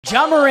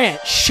Ja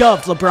Morant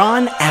shoved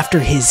LeBron after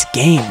his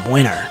game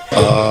winner.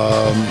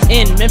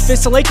 In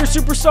Memphis, the Lakers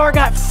superstar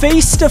got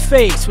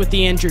face-to-face with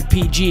the injured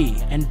PG,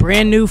 and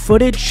brand new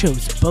footage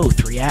shows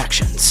both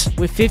reactions.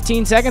 With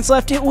 15 seconds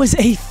left, it was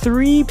a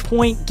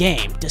 3-point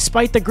game,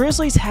 despite the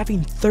Grizzlies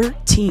having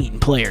 13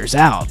 players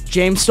out.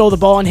 James stole the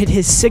ball and hit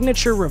his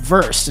signature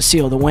reverse to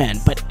seal the win,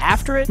 but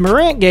after it,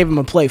 Morant gave him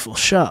a playful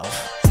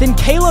shove. Then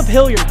Caleb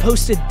Hilliard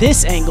posted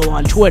this angle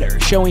on Twitter,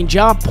 showing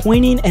Ja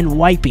pointing and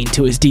wiping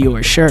to his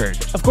Dior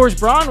shirt. Of course,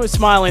 Bron was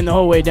smiling the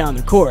whole way down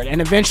the court, and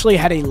eventually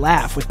had a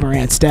laugh with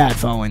Morant's dad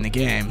following the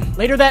game.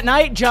 Later that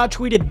night, Ja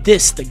tweeted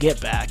this the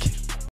get back.